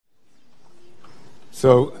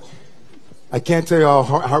So I can't tell you how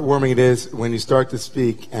heartwarming it is when you start to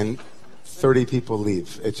speak and 30 people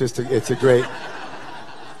leave. It's a great...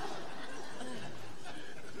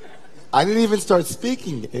 I didn't even start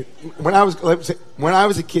speaking. When I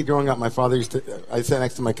was a kid growing up, my father I sat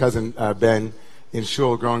next to my cousin Ben in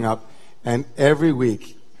shul growing up, and every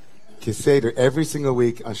week, Keseder, every single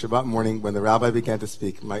week on Shabbat morning, when the rabbi began to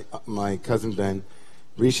speak, my cousin Ben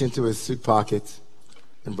reached into his suit pocket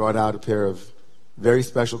and brought out a pair of very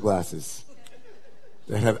special glasses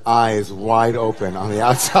that had eyes wide open on the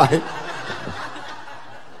outside.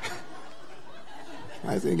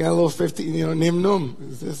 I think I got a little 15, nim num.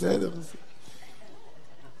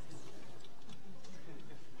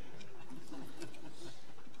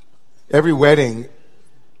 Every wedding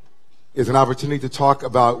is an opportunity to talk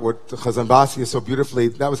about what Chazan Basya so beautifully,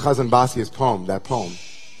 that was Chazan Basya's poem, that poem.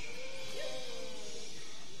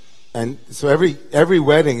 And so every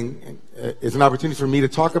wedding is an opportunity for me to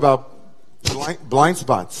talk about blind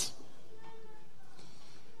spots.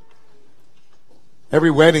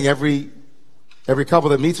 Every wedding, every couple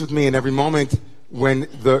that meets with me, and every moment when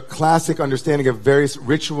the classic understanding of various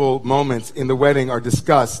ritual moments in the wedding are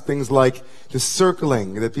discussed, things like the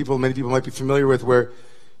circling that many people might be familiar with, where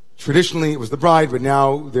traditionally it was the bride, but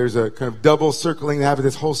now there's a kind of double circling. They have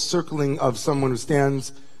this whole circling of someone who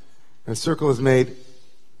stands, and a circle is made.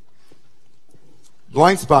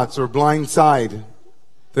 Blind spots or blind side.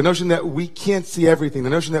 The notion that we can't see everything. The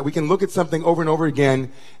notion that we can look at something over and over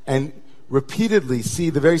again and repeatedly see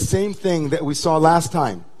the very same thing that we saw last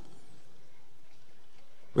time,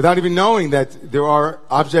 without even knowing that there are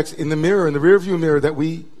objects in the mirror, in the rearview mirror, that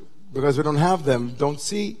we, because we don't have them, don't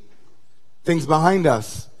see things behind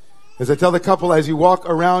us. As I tell the couple, as you walk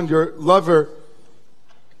around your lover,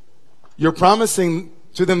 you're promising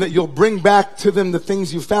to them that you'll bring back to them the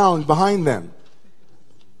things you found behind them.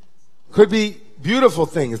 Could be beautiful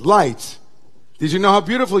things, light. Did you know how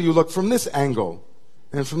beautiful you look from this angle,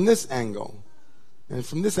 and from this angle, and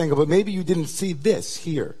from this angle, but maybe you didn't see this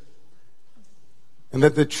here. And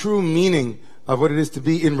that the true meaning of what it is to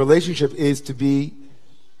be in relationship is to be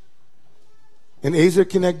an Ezer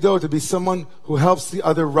Kenegdo, to be someone who helps the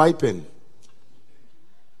other ripen.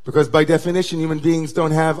 Because by definition, human beings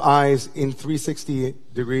don't have eyes in 360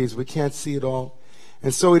 degrees. We can't see it all.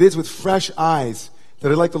 And so it is with fresh eyes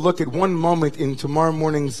that I'd like to look at one moment in tomorrow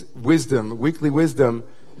morning's wisdom, weekly wisdom,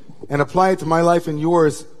 and apply it to my life and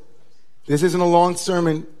yours. This isn't a long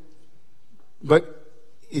sermon, but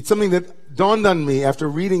it's something that dawned on me after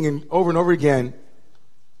reading over and over again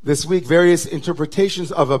this week various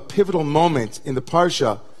interpretations of a pivotal moment in the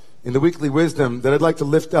Parsha, in the weekly wisdom, that I'd like to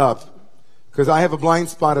lift up, because I have a blind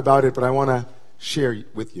spot about it, but I want to share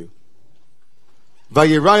with you.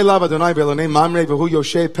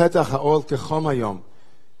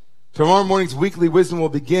 Tomorrow morning's weekly wisdom will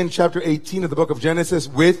begin chapter 18 of the book of Genesis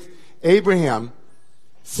with Abraham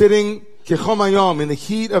sitting kechom hayom in the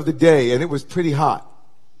heat of the day, and it was pretty hot,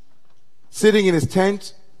 sitting in his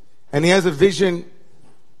tent, and he has a vision,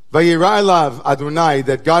 Vayira elav Adonai,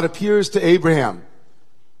 that God appears to Abraham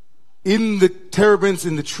in the terebinths,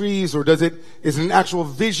 in the trees, or is it an actual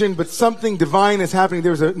vision, but something divine is happening.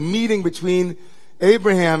 There's a meeting between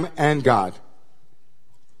Abraham and God.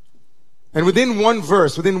 And within one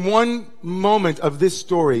verse, within one moment of this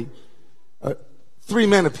story, three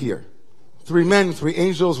men appear. Three men, three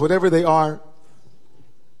angels, whatever they are.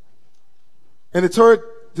 And the Torah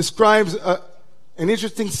describes an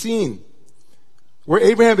interesting scene where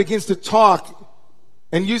Abraham begins to talk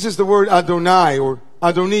and uses the word Adonai, or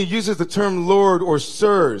Adoni, uses the term Lord or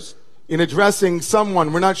sirs in addressing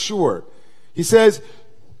someone. We're not sure. He says,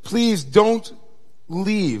 please don't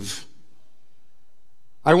leave.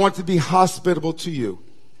 I want to be hospitable to you.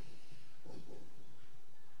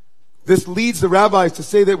 This leads the rabbis to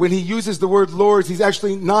say that when he uses the word Lord, he's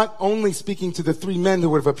actually not only speaking to the three men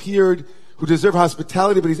who would have appeared, who deserve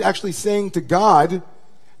hospitality, but he's actually saying to God,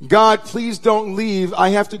 God, please don't leave. I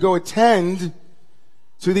have to go attend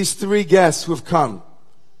to these three guests who have come.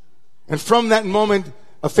 And from that moment,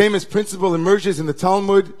 a famous principle emerges in the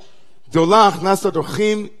Talmud.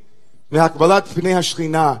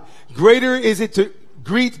 Greater is it to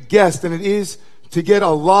greet guests than it is to get a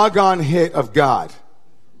log-on hit of God.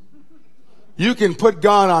 You can put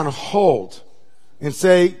God on hold and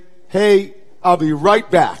say, hey, I'll be right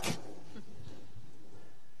back.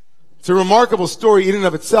 It's a remarkable story in and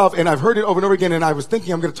of itself, and I've heard it over and over again, and I was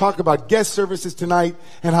thinking I'm going to talk about guest services tonight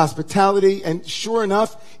and hospitality, and sure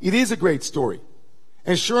enough, it is a great story.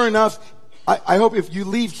 And sure enough, I hope if you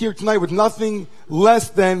leave here tonight with nothing less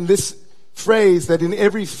than this phrase, that in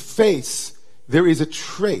every face there is a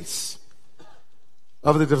trace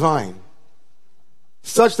of the divine.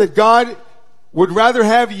 such that God would rather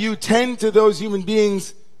have you tend to those human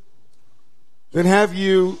beings than have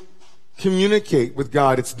you communicate with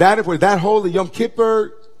God. It's that important. That holy Yom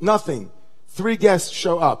Kippur, nothing. 3 guests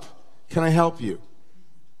show up. Can I help you?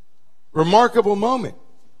 Remarkable moment.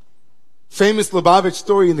 Famous Lubavitch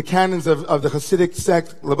story in the canons of the Hasidic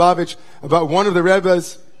sect, Lubavitch, about one of the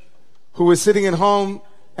Rebbes who was sitting at home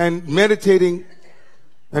and meditating.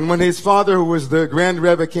 And when his father, who was the Grand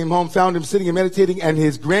Rebbe, came home, found him sitting and meditating, and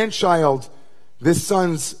his grandchild, this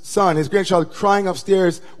son's son, his grandchild crying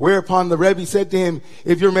upstairs, whereupon the Rebbe said to him,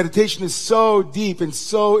 if your meditation is so deep and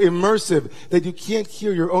so immersive that you can't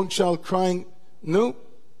hear your own child crying, no.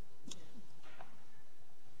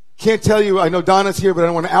 Can't tell you, I know Donna's here, but I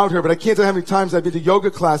don't want to out her, but I can't tell you how many times I've been to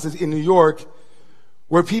yoga classes in New York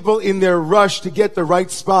where people in their rush to get the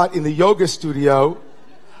right spot in the yoga studio,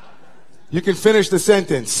 you can finish the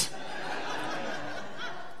sentence.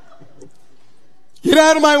 Get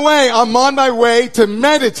out of my way. I'm on my way to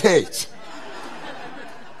meditate.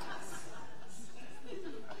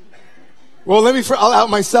 Well, I'll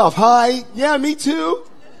out myself. Hi. Yeah, me too.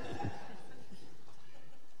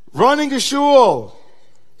 Running to shul.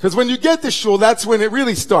 Because when you get to shul, that's when it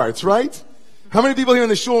really starts, right? How many people here in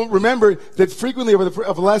the shul remember that frequently over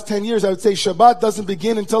the last 10 years, I would say Shabbat doesn't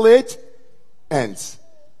begin until it ends.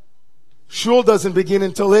 Shul doesn't begin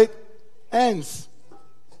until it ends.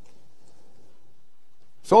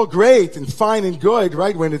 It's all great and fine and good,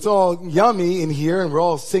 right? When it's all yummy in here and we're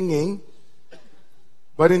all singing.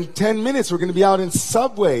 But in 10 minutes, we're going to be out in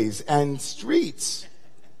subways and streets.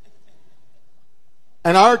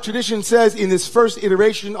 And our tradition says in this first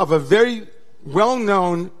iteration of a very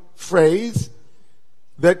well-known phrase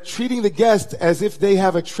that treating the guest as if they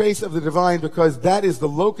have a trace of the divine because that is the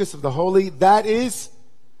locus of the holy, that is,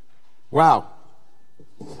 wow.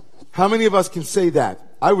 How many of us can say that?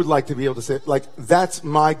 I would like to be able to say, that's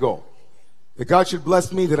my goal. That God should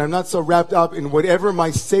bless me, that I'm not so wrapped up in whatever my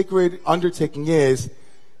sacred undertaking is,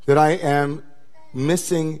 that I am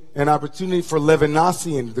missing an opportunity for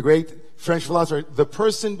Levinassian, the great French philosopher. The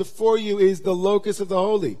person before you is the locus of the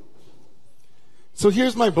holy. So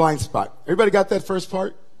here's my blind spot. Everybody got that first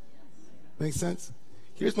part? Makes sense?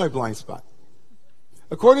 Here's my blind spot.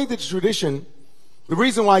 According to tradition, the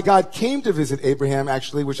reason why God came to visit Abraham,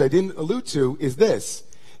 actually, which I didn't allude to, is this.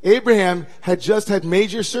 Abraham had just had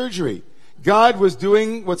major surgery. God was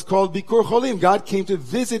doing what's called Bikur Cholim. God came to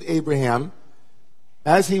visit Abraham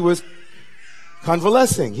as he was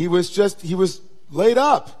convalescing. He was laid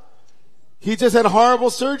up. He just had horrible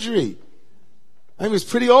surgery. And he was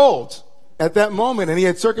pretty old at that moment, and he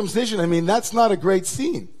had circumcision. I mean, that's not a great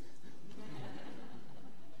scene.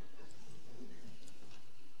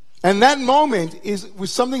 And that moment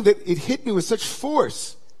was something that it hit me with such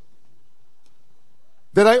force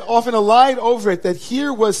that I often lied over it, that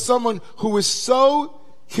here was someone who was so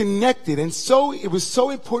connected and it was so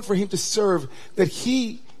important for him to serve that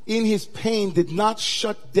he, in his pain, did not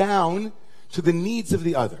shut down to the needs of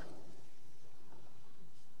the other.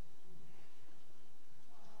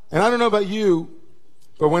 And I don't know about you,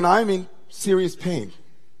 but when I'm in serious pain,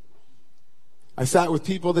 I sat with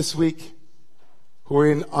people this week who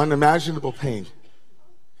were in unimaginable pain.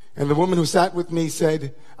 And the woman who sat with me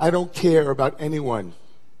said, I don't care about anyone.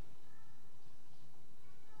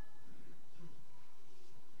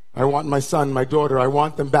 I want my son, my daughter, I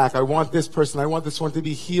want them back. I want this person, I want this one to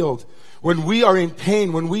be healed. When we are in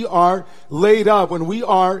pain, when we are laid up, when we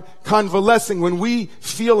are convalescing, when we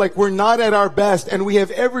feel like we're not at our best, and we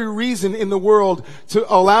have every reason in the world to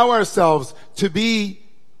allow ourselves to be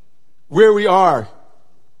where we are.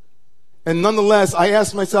 And nonetheless, I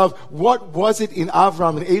asked myself, what was it in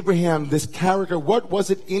Avram and Abraham, this character, what was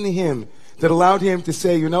it in him that allowed him to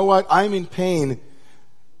say, you know what, I'm in pain,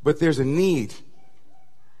 but there's a need.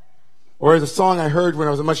 Or as a song I heard when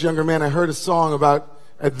I was a much younger man, I heard a song about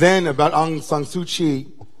Aung San Suu Kyi.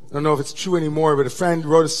 I don't know if it's true anymore, but a friend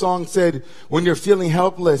wrote a song, said, when you're feeling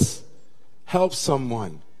helpless, help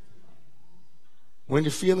someone. When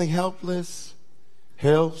you're feeling helpless,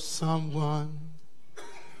 help someone.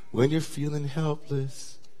 When you're feeling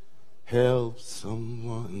helpless, help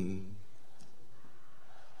someone.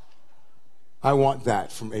 I want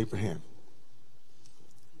that from Abraham.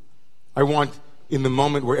 I want, in the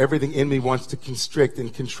moment where everything in me wants to constrict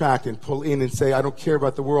and contract and pull in and say, I don't care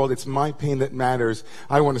about the world, it's my pain that matters,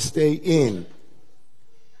 I want to stay in.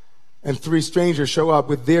 And 3 strangers show up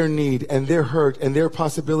with their need and their hurt and their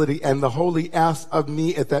possibility, and the holy asks of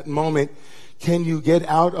me at that moment, can you get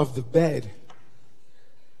out of the bed?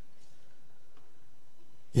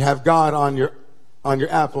 You have God on your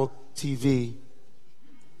Apple TV,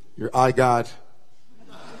 your iGod.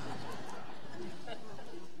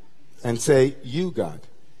 and say, you, God.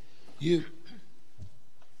 You.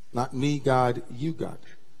 Not me, God, you, God.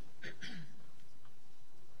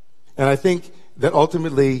 And I think that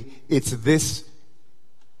ultimately it's this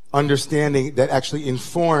understanding that actually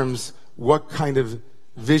informs what kind of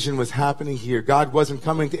vision was happening here. God wasn't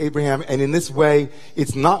coming to Abraham, and in this way,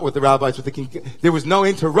 it's not what the rabbis were thinking. There was no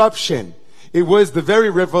interruption. It was the very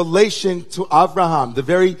revelation to Abraham, the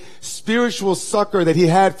very spiritual succor that he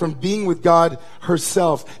had from being with God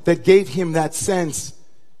herself that gave him that sense.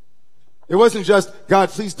 It wasn't just, God,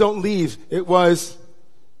 please don't leave. It was,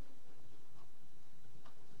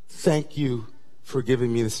 thank you for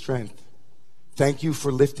giving me the strength. Thank you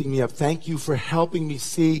for lifting me up. Thank you for helping me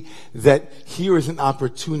see that here is an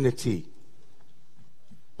opportunity.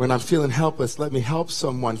 When I'm feeling helpless, let me help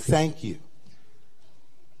someone. Thank you.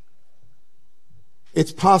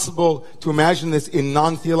 It's possible to imagine this in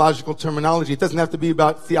non-theological terminology. It doesn't have to be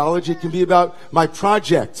about theology. It can be about my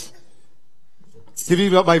project. It can be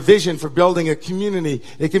about my vision for building a community.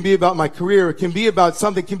 It can be about my career. It can be about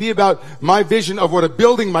something. It can be about my vision of what a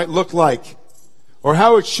building might look like or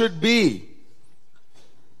how it should be.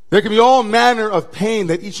 There can be all manner of pain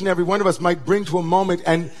that each and every one of us might bring to a moment.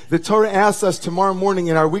 And the Torah asks us tomorrow morning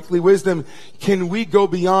in our weekly wisdom, can we go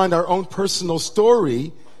beyond our own personal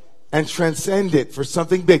story and transcend it for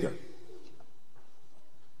something bigger?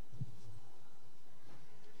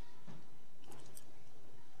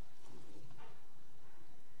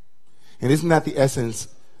 And isn't that the essence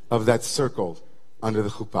of that circle under the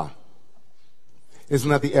chuppah? Isn't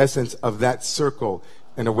that the essence of that circle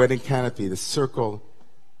in a wedding canopy, the circle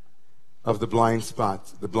of the blind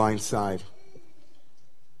spot, the blind side?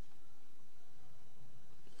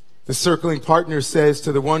 The circling partner says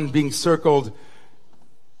to the one being circled,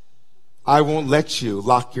 I won't let you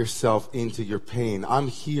lock yourself into your pain. I'm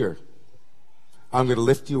here. I'm going to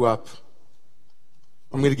lift you up.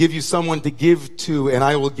 I'm going to give you someone to give to, and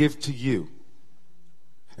I will give to you.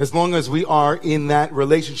 As long as we are in that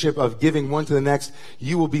relationship of giving one to the next,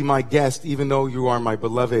 you will be my guest, even though you are my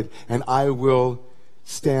beloved, and I will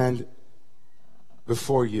stand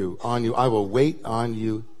before you, on you. I will wait on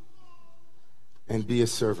you and be a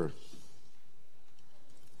server.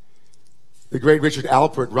 The great Richard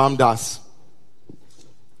Alpert, Ram Dass,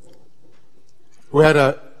 who had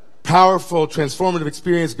a powerful, transformative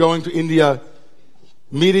experience going to India,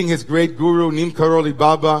 meeting his great guru, Neem Karoli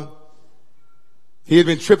Baba. He had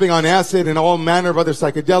been tripping on acid and all manner of other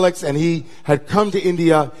psychedelics, and he had come to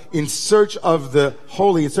India in search of the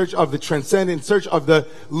holy, in search of the transcendent, in search of the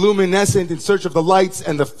luminescent, in search of the lights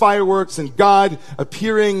and the fireworks and God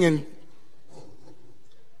appearing. And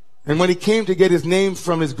when he came to get his name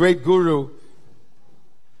from his great guru,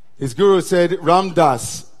 his guru said, Ram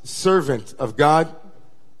Dass, servant of God,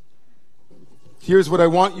 here's what I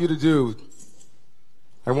want you to do.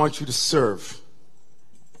 I want you to serve.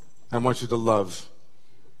 I want you to love.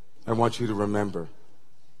 I want you to remember.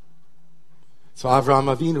 So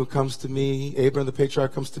Avraham Avinu comes to me, Abraham the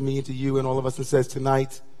patriarch comes to me and to you and all of us and says,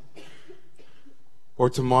 tonight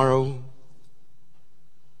or tomorrow,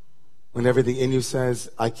 when everything in you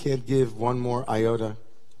says, I can't give one more iota.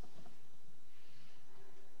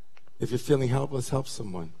 If you're feeling helpless, help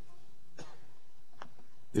someone.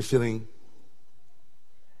 You're feeling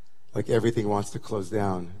like everything wants to close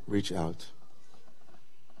down, reach out.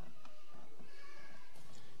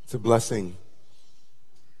 It's a blessing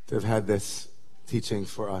to have had this teaching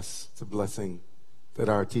for us. It's a blessing that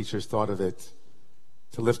our teachers thought of it,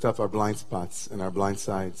 to lift up our blind spots and our blind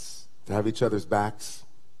sides, to have each other's backs.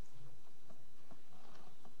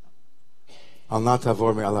 Al na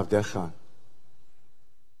tavor me'al avdecha.